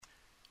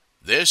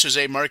This is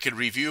a market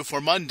review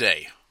for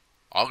Monday,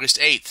 August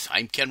 8th.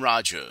 I'm Ken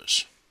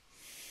Rogers.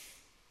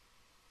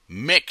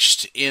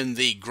 Mixed in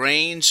the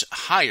grains,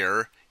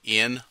 higher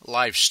in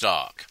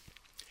livestock.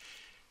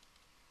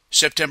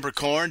 September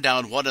corn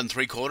down 1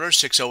 3/4,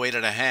 608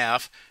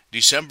 1/2.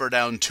 December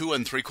down 2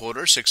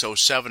 3/4,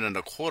 607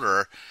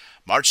 1/4.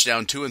 March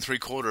down 2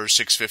 3/4,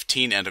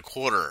 615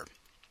 1/4.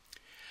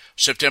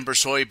 September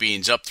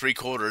soybeans up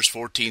 3/4,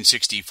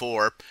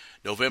 14.64.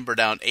 November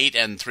down 8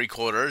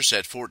 3/4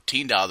 at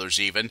 $14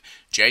 even.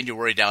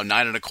 January down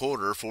 9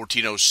 1/4,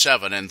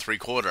 14.07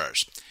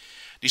 3/4.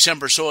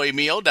 December soy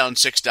meal down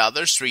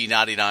 $6,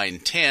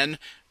 3.99.10.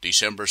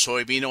 December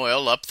soybean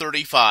oil up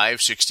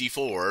 35,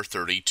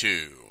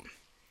 64.32.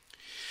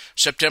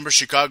 September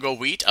Chicago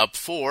wheat up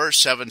 4,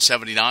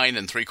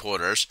 7.79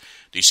 3/4.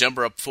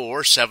 December up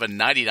 4,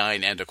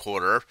 7.99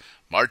 1/4.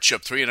 March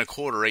up 3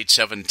 1/4,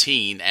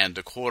 8.17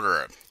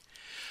 1/4.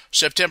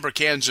 September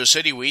Kansas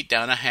City wheat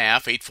down a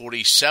half,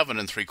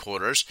 8.47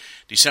 3/4.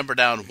 December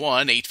down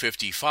 1,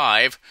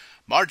 8.55.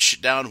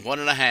 March down 1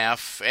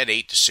 1/2 at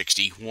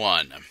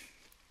 8.61.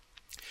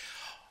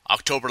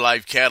 October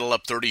live cattle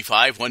up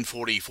 35,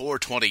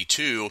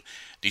 144.22.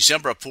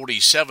 December up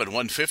 47,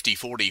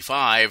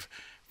 150.45.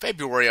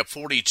 February up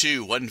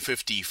 42,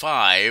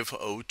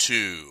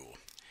 155.02.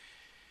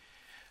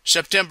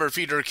 September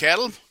feeder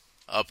cattle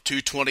up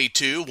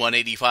 222,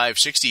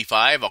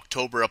 185.65.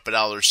 October up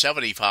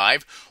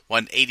 $1.75,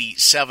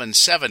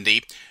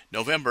 187.70.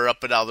 November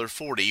up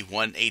 $1.40,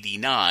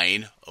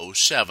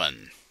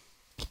 189.07.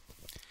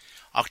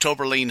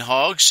 October lean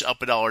hogs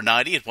up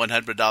 $1.90 at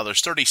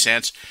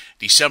 $100.30.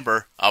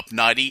 December up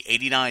 90,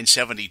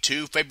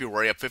 89.72.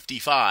 February up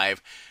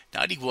 55,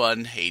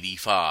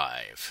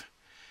 91.85.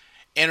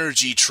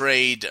 Energy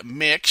trade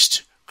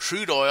mixed.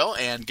 Crude oil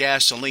and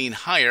gasoline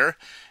higher.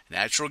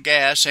 Natural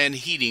gas and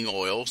heating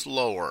oils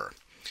lower.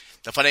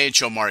 The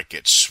financial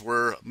markets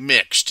were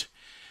mixed.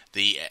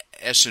 The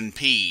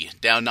S&P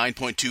down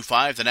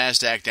 9.25, the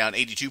Nasdaq down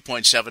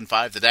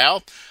 82.75, the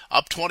Dow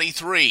up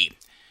 23.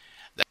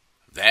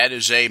 That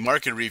is a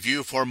market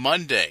review for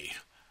Monday,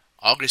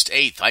 August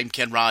 8th. I'm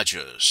Ken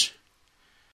Rogers.